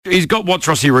He's got What's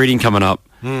Rossi Reading coming up,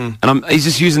 and he's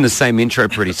just using the same intro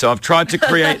pretty. So I've tried to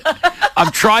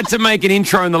make an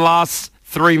intro in the last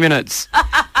 3 minutes.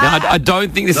 Now, I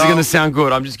don't think this is going to sound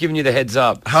good. I'm just giving you the heads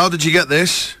up. How did you get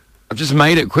this? I've just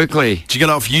made it quickly. Did you get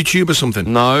it off YouTube or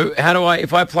something? No. How do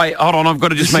if I play, hold on, I've got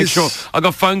to just make sure. I've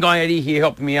got phone guy Eddie here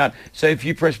helping me out. So if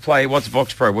you press play, what's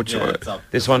Vox Pro?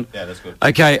 This one? Yeah, that's good.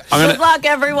 Okay. Good luck,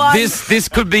 everyone. This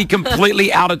could be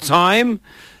completely out of time.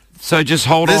 So just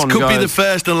hold on, This could guys. be the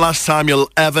first and last time you'll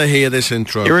ever hear this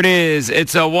intro. Here it is.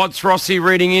 It's a What's Rossi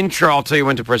Reading intro. I'll tell you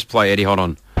when to press play, Eddie. Hold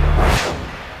on.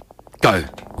 Go.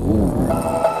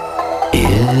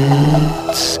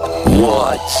 It's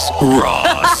What's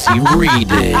Rossi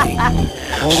Reading.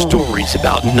 Stories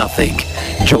about nothing.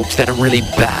 Jokes that are really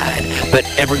bad. But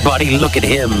everybody look at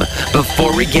him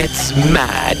before he gets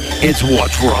mad. It's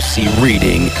What's Rossi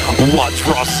Reading. What's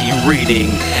Rossi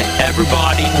Reading.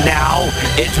 Everybody now,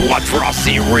 it's What's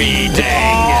Rossi Reading.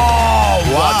 Wow.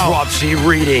 What's Rossi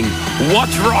Reading?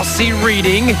 What's Rossi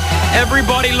Reading?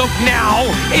 Everybody look now,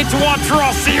 it's What's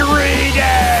Rossi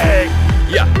Reading.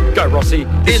 Yeah, go Rossi.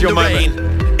 It's In your the moment.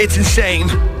 rain. It's insane.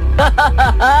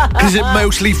 Because it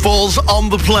mostly falls on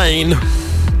the plane.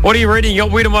 What are you reading? You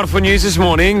got Weird and Wonderful News this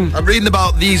morning. I'm reading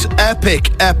about these epic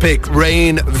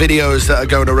rain videos that are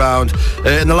going around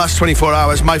in the last 24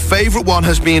 hours. My favourite one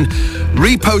has been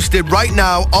reposted right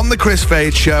now on the Chris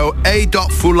Fade Show.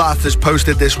 A.Fulat has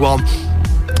posted this one.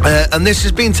 And this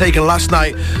has been taken last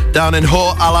night down in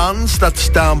Hort Alans. That's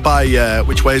down by,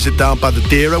 which way is it? Down by the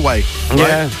Deera way.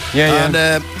 Right? Yeah.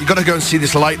 And you've got to go and see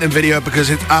this lightning video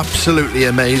because it's absolutely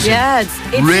amazing. Yeah, it's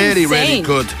really, insane.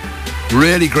 really good.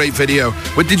 Really great video.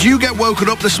 But did you get woken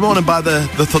up this morning by the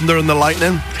thunder and the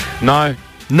lightning? No.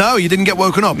 No, you didn't get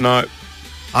woken up? No.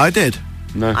 I did.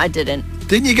 No. I didn't.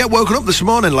 Didn't you get woken up this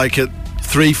morning like at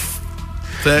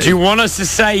 3:30? Do you want us to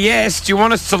say yes? Do you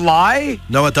want us to lie?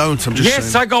 No, I don't. I'm just Yes,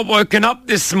 saying. I got woken up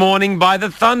this morning by the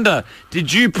thunder.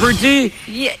 Did you, Pretty?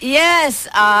 Yes,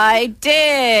 I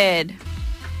did.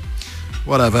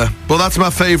 Whatever. Well, that's my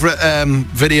favourite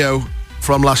video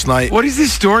from last night. What is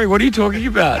this story? What are you talking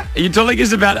about? Are you telling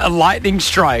us about a lightning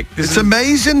strike? It's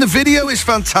amazing. The video is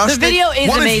fantastic. The video is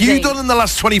What amazing. have you done in the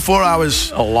last 24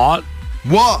 hours? A lot.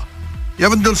 What? You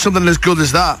haven't done something as good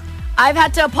as that. I've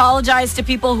had to apologize to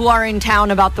people who are in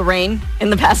town about the rain in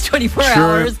the past 24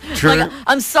 hours. True. Like,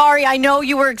 I'm sorry. I know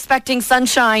you were expecting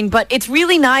sunshine, but it's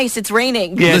really nice. It's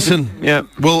raining. Yeah. Listen, Yeah.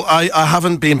 well, I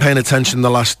haven't been paying attention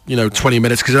the last, 20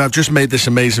 minutes because I've just made this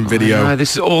amazing video. No,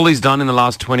 this is all he's done in the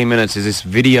last 20 minutes is this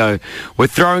video. We're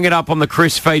throwing it up on the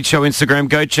Chris Fade Show Instagram.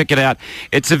 Go check it out.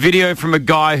 It's a video from a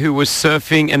guy who was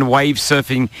surfing and wave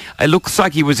surfing. It looks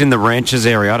like he was in the Ranches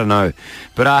area. I don't know.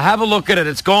 But have a look at it.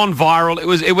 It's gone viral.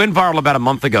 It went viral about a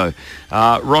month ago.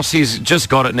 Rossi's just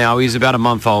got it now. He's about a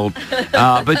month old.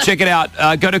 But check it out.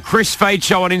 Go to Chris Fade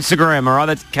Show on Instagram, all right?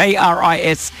 That's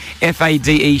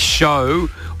KRISFADE Show.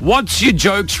 What's your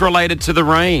jokes related to the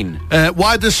rain?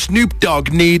 Why does Snoop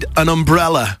Dogg need an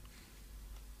umbrella?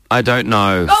 I don't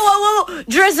know. Whoa.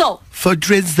 Drizzle. For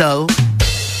drizzle.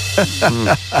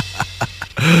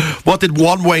 What did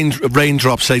one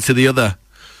raindrop say to the other?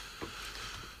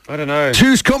 I don't know.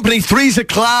 Two's company, three's a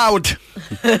cloud.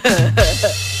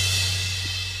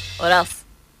 What else?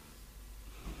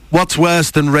 What's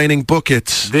worse than raining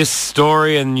buckets? This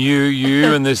story and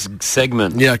you and this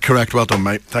segment. Yeah, correct. Well done,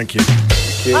 mate. Thank you.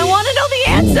 I want to know the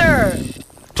answer.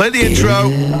 Play the intro.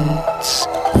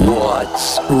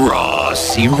 What's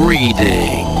Rossi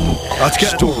reading? Let's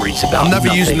get Stories about I'm never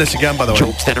nothing. using this again, by the way.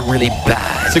 Jokes that are really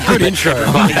bad. It's a good intro.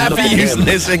 I'm never using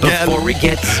this again. Before he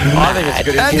gets mad. think it's a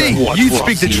good intro. Eddie, What's you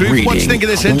speak the Rossi truth. What do you reading? think of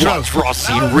this intro? What's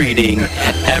Rossi reading?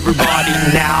 Everybody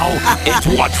now, it's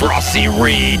What's Rossi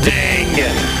reading.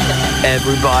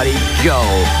 Everybody go.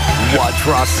 What's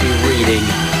Rossi reading?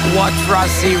 What's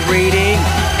Rossi reading?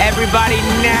 Everybody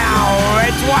now,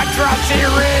 it's What's Rossi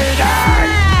reading.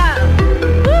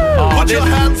 Put your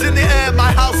hands in the air.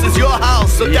 My house is your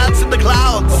house, so dance in the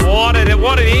clouds. What an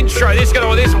intro.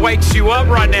 This wakes you up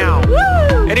right now.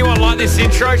 Woo! Anyone like this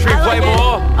intro? Should we play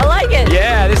more? I like it.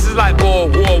 Yeah, this is like whoa.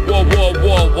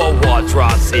 What's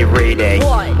Rossi reading?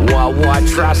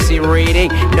 What's Rossi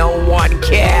reading? No one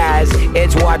cares.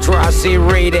 It's What's Rossi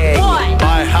reading. What?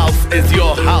 My house is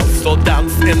your house, so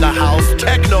dance in the house.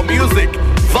 Techno music,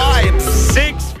 vibes. 6